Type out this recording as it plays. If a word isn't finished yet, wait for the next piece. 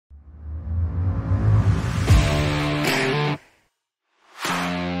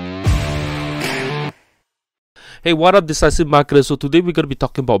Hey, what up, decisive marketers? So today we're going to be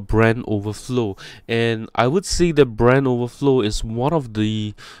talking about Brandoverflow, and I would say that Brandoverflow is one of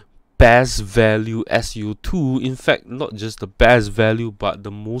the best value SEO tool. In fact, not just the best value, but the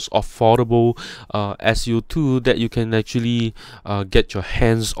most affordable SEO tool that you can actually get your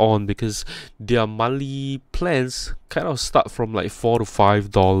hands on, because their monthly plans kind of start from like $4 to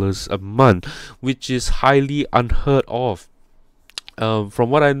 $5 a month, which is highly unheard of. From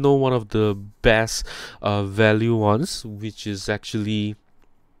what I know, one of the best value ones, which is actually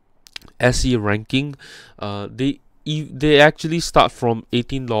SE ranking, they actually start from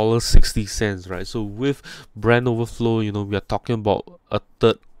 $18.60, right? So with Brandoverflow, we are talking about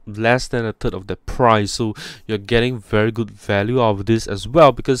less than a third of the price, so you're getting very good value out of this as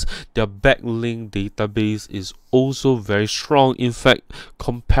well, because their backlink database is also very strong, in fact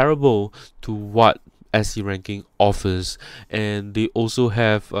comparable to what SE ranking offers. And they also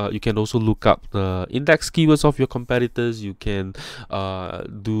have you can also look up the index keywords of your competitors. You can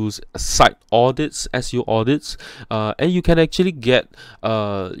do site audits, SEO audits, and you can actually get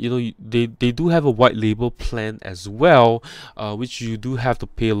they do have a white label plan as well, which you do have to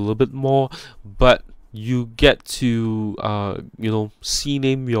pay a little bit more, but you get to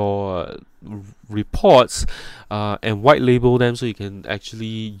CNAME your reports and white label them, so you can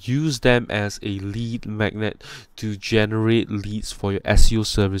actually use them as a lead magnet to generate leads for your SEO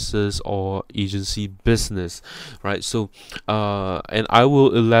services or agency business, right? So and I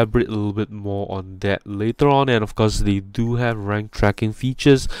will elaborate a little bit more on that later on. And of course, they do have rank tracking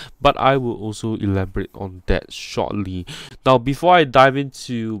features, but I will also elaborate on that shortly. Now, before I dive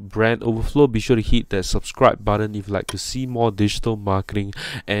into Brandoverflow, be sure to hit that subscribe button if you'd like to see more digital marketing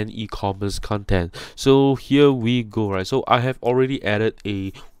and e-commerce content. So here we go, right? So I have already added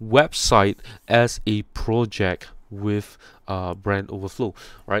a website as a project with Brandoverflow,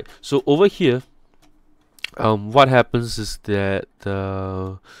 right? So over here, what happens is that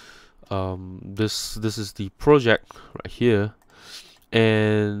this is the project right here,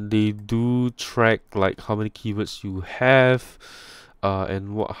 and they do track like how many keywords you have,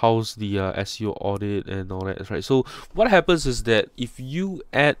 and how's the SEO audit and all that, right? So what happens is that if you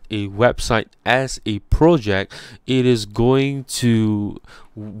add a website as a project, it is going to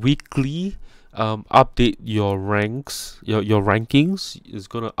weekly update your ranks, your rankings. It's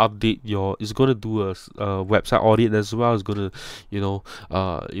gonna update it's gonna do a website audit as well. It's gonna do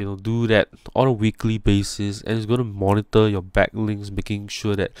that on a weekly basis, and it's gonna monitor your backlinks, making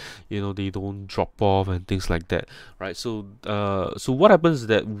sure that they don't drop off and things like that, right? So so what happens is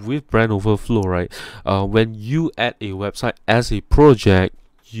that with Brandoverflow, right, when you add a website as a project,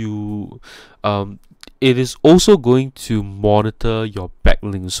 it is also going to monitor your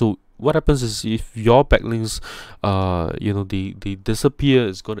backlinks. So what happens is, if your backlinks they disappear,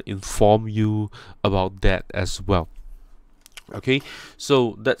 it's going to inform you about that as well. Okay,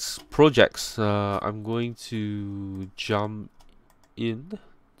 so that's projects. I'm going to jump in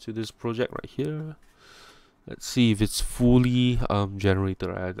to this project right here. Let's see if it's fully generated.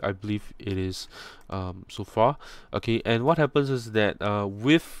 I believe it is so far. Okay, and what happens is that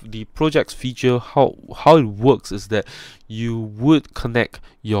with the projects feature, how it works is that you would connect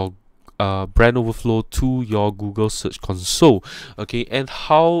your Brandoverflow to your Google Search Console. Okay, and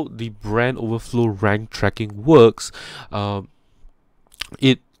how the Brandoverflow rank tracking works,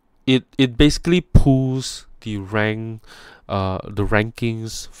 it basically pulls the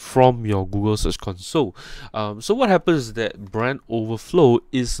rankings from your Google Search Console. So what happens is that Brandoverflow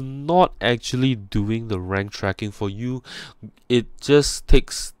is not actually doing the rank tracking for you. It just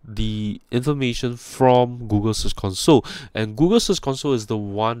takes the information from Google Search Console, and Google Search Console is the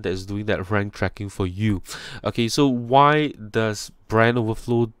one that is doing that rank tracking for you. Okay, so why does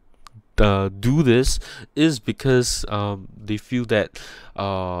Brandoverflow do this? Is because they feel that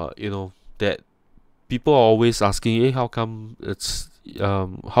that people are always asking, hey, how come the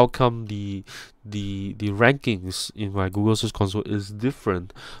rankings in my Google Search Console is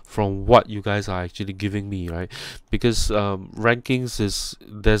different from what you guys are actually giving me, right? Because rankings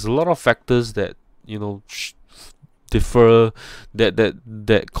there's a lot of factors that differ,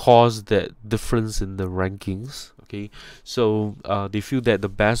 that cause that difference in the rankings. Okay, so they feel that the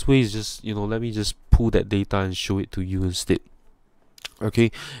best way is just let me just pull that data and show it to you instead.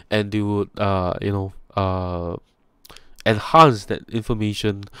 Okay, and they would enhance that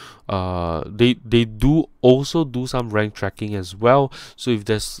information. They do also do some rank tracking as well. So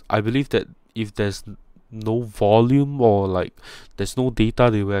I believe that if there's no volume, or like there's no data,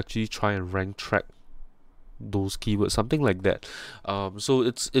 they will actually try and rank track those keywords, something like that. So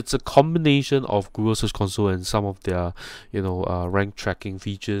it's a combination of Google Search Console and some of their rank tracking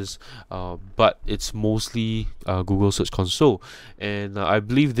features, but it's mostly Google Search Console. And I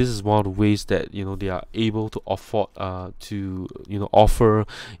believe this is one of the ways that they are able to afford to offer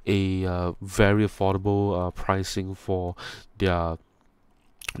a very affordable pricing for their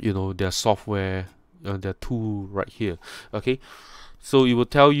their software, their tool right here. Okay, so it will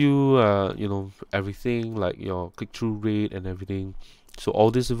tell you everything like your click-through rate and everything. So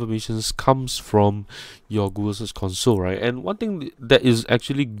all this information comes from your Google Search Console, right? And one thing that is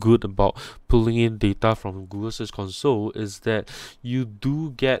actually good about pulling in data from Google Search Console is that you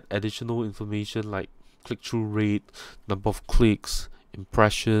do get additional information like click-through rate, number of clicks,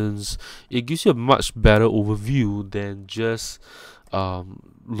 impressions. It gives you a much better overview than just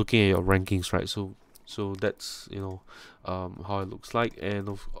looking at your rankings, right? So that's how it looks like,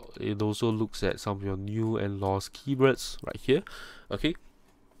 and it also looks at some of your new and lost keywords right here. Okay,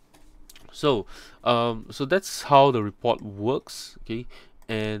 so so that's how the report works. Okay,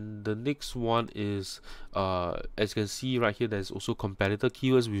 and the next one is as you can see right here, there's also competitor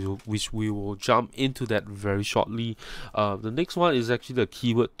keywords, which we will jump into that very shortly. The next one is actually the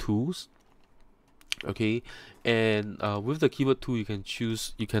keyword tools. Okay, and with the keyword tool, you can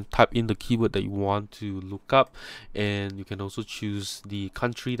type in the keyword that you want to look up, and you can also choose the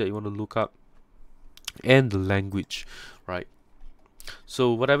country that you want to look up and the language, right?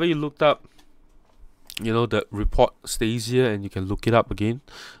 So whatever you looked up, the report stays here and you can look it up again.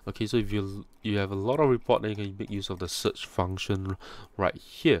 Okay, so if you have a lot of report, then you can make use of the search function right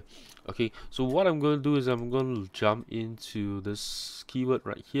here. Okay, so what I'm going to do is I'm going to jump into this keyword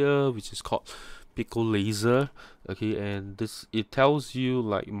right here, which is called Pico Laser. Okay, and it tells you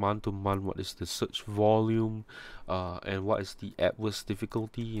like month to month what is the search volume, and what is the AdWords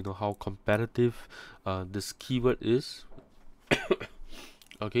difficulty, how competitive this keyword is.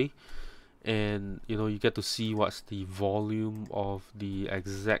 Okay, and you get to see what's the volume of the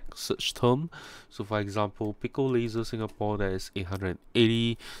exact search term. So for example, Pico Laser Singapore, there is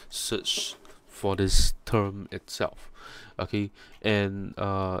 880 search for this term itself. Okay, and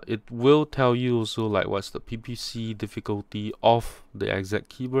it will tell you also like what's the PPC difficulty of the exact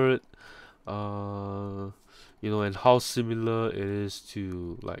keyword, and how similar it is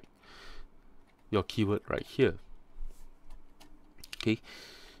to like your keyword right here. Okay,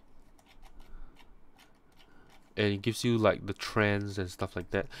 and it gives you like the trends and stuff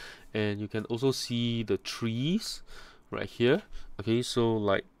like that, and you can also see the trees right here. Okay, so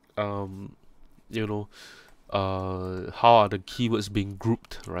like how are the keywords being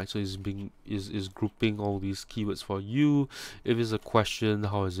grouped, right? So it's is grouping all these keywords for you. If it's a question,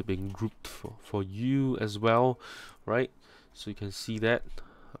 how is it being grouped for you as well, right? So you can see that,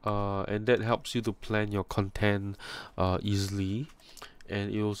 and that helps you to plan your content easily.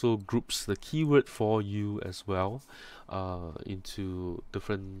 And it also groups the keyword for you as well into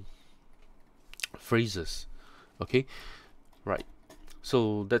different phrases. Okay, right.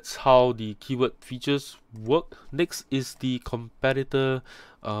 So that's how the keyword features work. Next is the competitor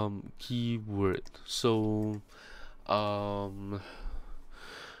keyword. So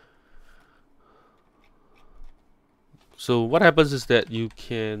so what happens is that you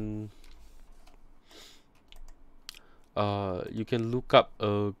can look up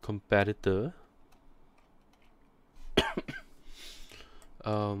a competitor.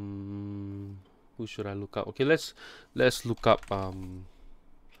 Who should I look up? Okay, let's look up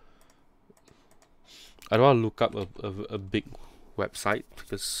I don't want to look up a big website,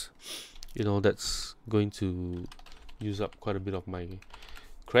 because that's going to use up quite a bit of my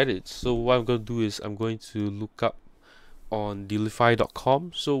credits. So what I'm going to do is I'm going to look up on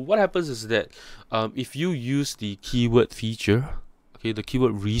Dealify.com. So what happens is that if you use the keyword feature, okay, the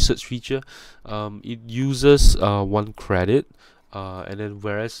keyword research feature, it uses 1 credit, and then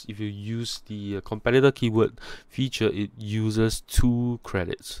whereas if you use the competitor keyword feature, it uses 2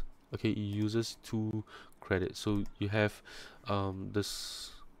 credits. Okay, it uses 2 credits. So you have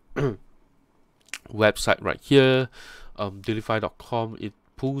this website right here, Dealify.com. It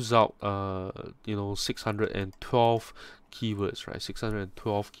pulls out 612 keywords, right?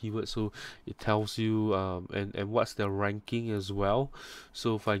 612 keywords. So it tells you and what's their ranking as well.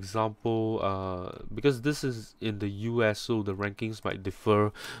 So for example, because this is in the US, so the rankings might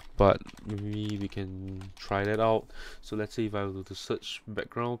differ, but maybe we can try that out. So let's say if I were to search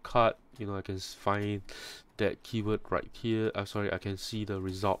background card, I can find that keyword right here. I can see the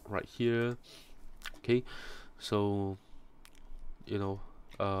result right here. Okay, so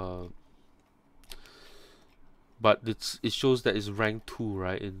but it shows that it's ranked 2,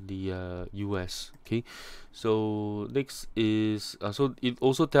 right, in the US. Okay, so next is so it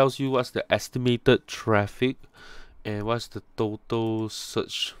also tells you what's the estimated traffic and what's the total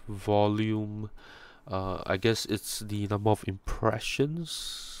search volume. I guess it's the number of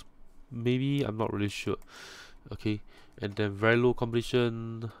impressions, maybe, I'm not really sure. Okay, and then very low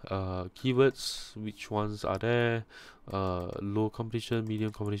competition, keywords, which ones are there, low competition,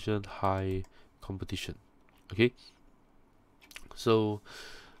 medium competition, high competition. Okay, so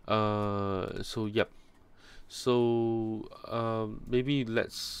yep, so maybe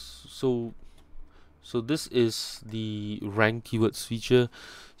let's so this is the rank keywords feature.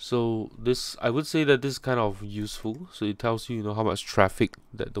 So this, I would say that this is kind of useful. So it tells you, how much traffic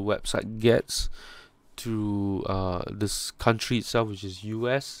that the website gets to this country itself, which is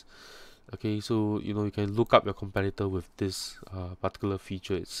US. Okay, so you can look up your competitor with this particular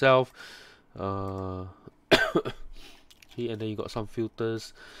feature itself. Okay, and then you got some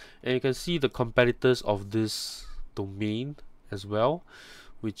filters, and you can see the competitors of this domain as well,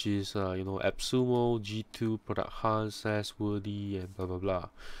 which is AppSumo, G2, Product Hunt, SaaSworthy, and blah blah blah.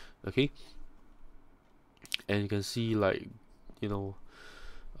 Okay, and you can see, like,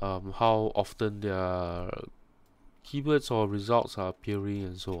 how often their keywords or results are appearing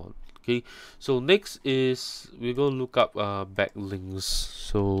and so on. Okay, so next is we're going to look up backlinks.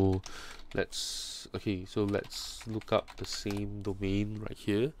 So let's look up the same domain right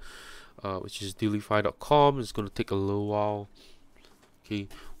here, which is delify.com. It's going to take a little while. Okay,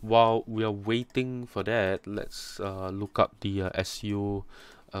 while we are waiting for that, let's look up the SEO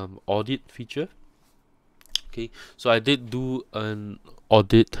audit feature. Okay, so I did do an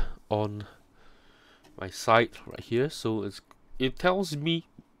audit on my site right here. So it tells me,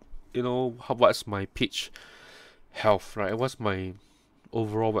 what's my page health, right? What's my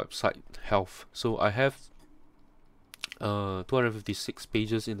overall website health. So I have 256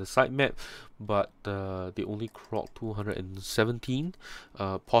 pages in the sitemap, but they only clock 217,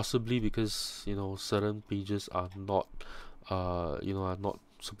 possibly because certain pages are not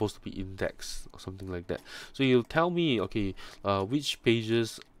supposed to be indexed or something like that. So you'll tell me, okay, which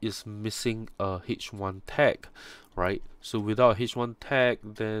pages is missing a H1 tag, right? So without a H1 tag,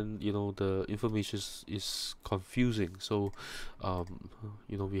 then the information is confusing. So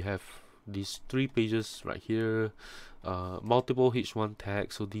we have these 3 pages right here, multiple H1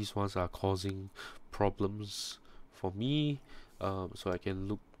 tags, so these ones are causing problems for me. So I can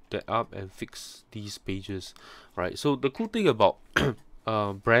look that up and fix these pages, right? So the cool thing about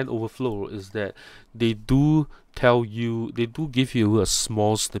Brandoverflow is that they do give you a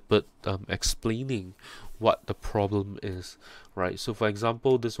small snippet explaining what the problem is, right? So for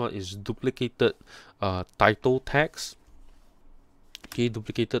example, this one is duplicated title tags. Okay,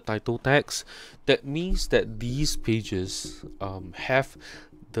 duplicated title tags. That means that these pages have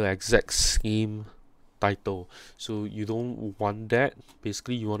the exact same title, so you don't want that.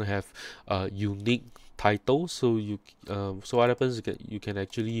 Basically, you want to have a unique title. So so what happens is you can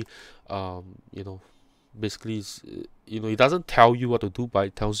actually basically it doesn't tell you what to do, but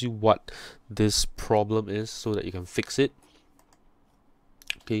it tells you what this problem is so that you can fix it.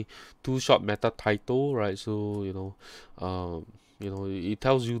 Okay, too short meta title, right? So it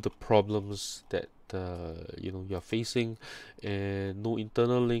tells you the problems that you're facing, and no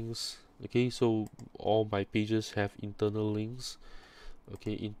internal links. Okay, so all my pages have internal links.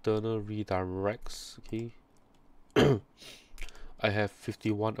 Okay, internal redirects. Okay, I have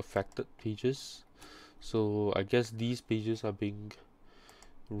 51 affected pages, so I guess these pages are being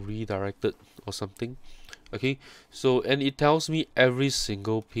redirected or something. Okay, so and it tells me every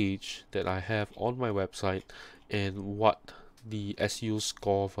single page that I have on my website and what the SEO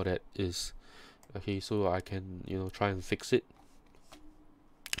score for that is. Okay, so I can try and fix it.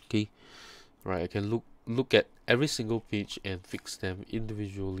 Okay, right, I can look at every single page and fix them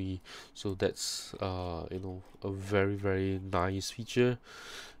individually. So that's a very, very nice feature.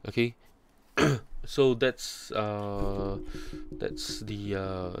 Okay, so that's the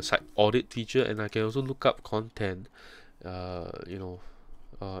site audit feature, and I can also look up content.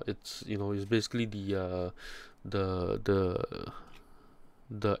 It's basically the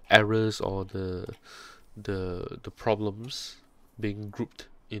errors or the problems being grouped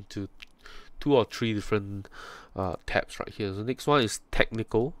into 2 or 3 different tabs right here. The next one is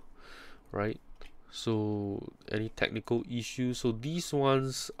technical, right? So any technical issues, so these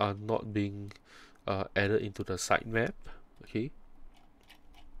ones are not being added into the sitemap. Okay,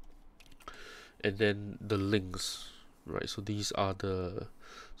 and then the links, right? So these are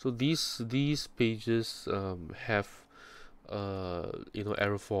these pages have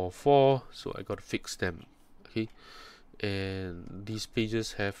error 404, so I got to fix them. Okay, and these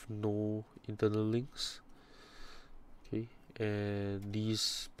pages have no internal links. Okay, and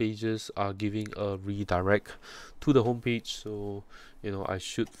these pages are giving a redirect to the home page, so I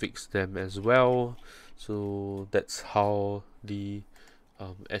should fix them as well. So that's how the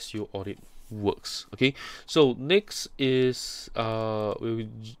SEO audit works. Okay, so next is we will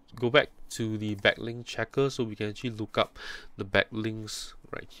go back to the backlink checker, so we can actually look up the backlinks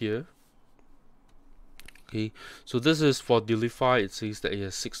right here. Okay, so this is for Delify. It says that it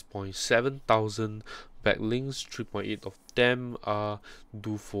has 6.7 thousand backlinks, 3.8 of them are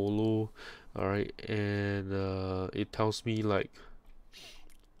do follow. All right, and it tells me like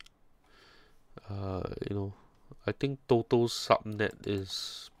I think total subnet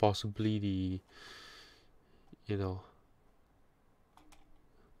is possibly the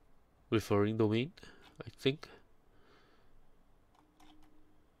referring domain, I think.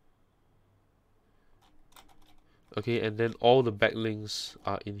 Okay, and then all the backlinks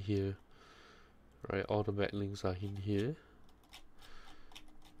are in here, right? All the backlinks are in here.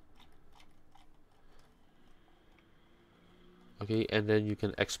 Okay, and then you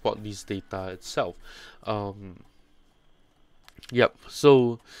can export this data itself. Yep,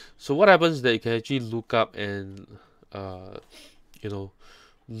 so what happens is that you can actually look up and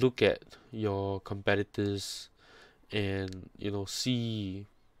look at your competitors and see,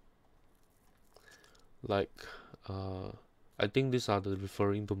 like I think these are the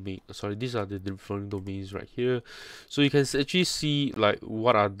referring domain. Sorry, these are the referring domains right here. So you can actually see like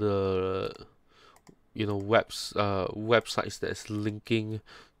what are the websites that's linking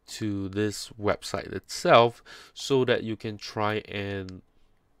to this website itself, so that you can try and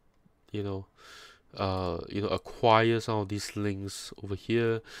acquire some of these links over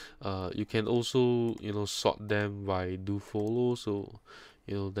here. You can also sort them by do follow, so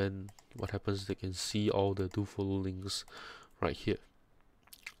then what happens, they can see all the do follow links right here.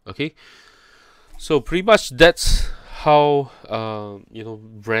 Okay, so pretty much that's how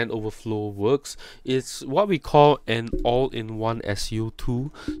Brandoverflow works. It's what we call an all-in-one SEO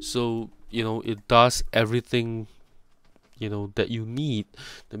tool. So it does everything that you need.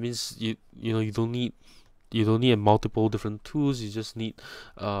 That means you don't need multiple different tools. You just need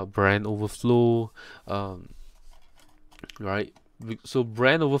Brandoverflow, right? So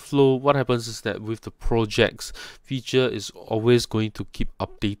Brandoverflow, what happens is that with the projects feature, is always going to keep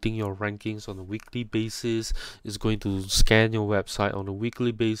updating your rankings on a weekly basis. It's going to scan your website on a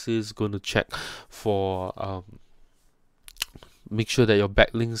weekly basis, going to check for make sure that your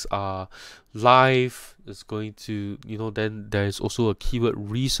backlinks are live. It's going to then there is also a keyword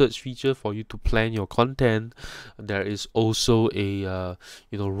research feature for you to plan your content. There is also a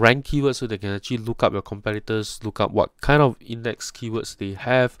rank keyword, so they can actually look up your competitors, look up what kind of index keywords they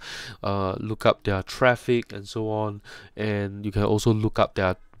have, look up their traffic and so on. And you can also look up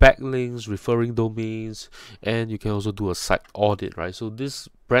their backlinks, referring domains, and you can also do a site audit, right? So this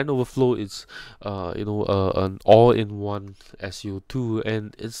Brandoverflow is an all-in-one SEO tool,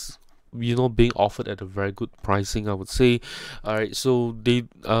 and it's being offered at a very good pricing, I would say. All right, so they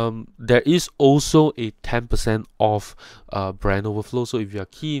there is also a 10% off Brandoverflow. So if you are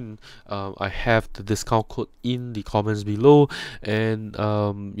keen, I have the discount code in the comments below. And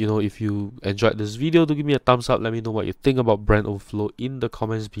if you enjoyed this video, do give me a thumbs up. Let me know what you think about Brandoverflow in the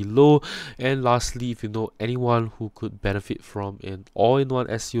comments below. And lastly, if you know anyone who could benefit from an all-in-one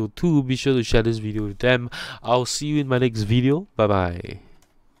SEO tool, be sure to share this video with them. I'll see you in my next video. Bye bye.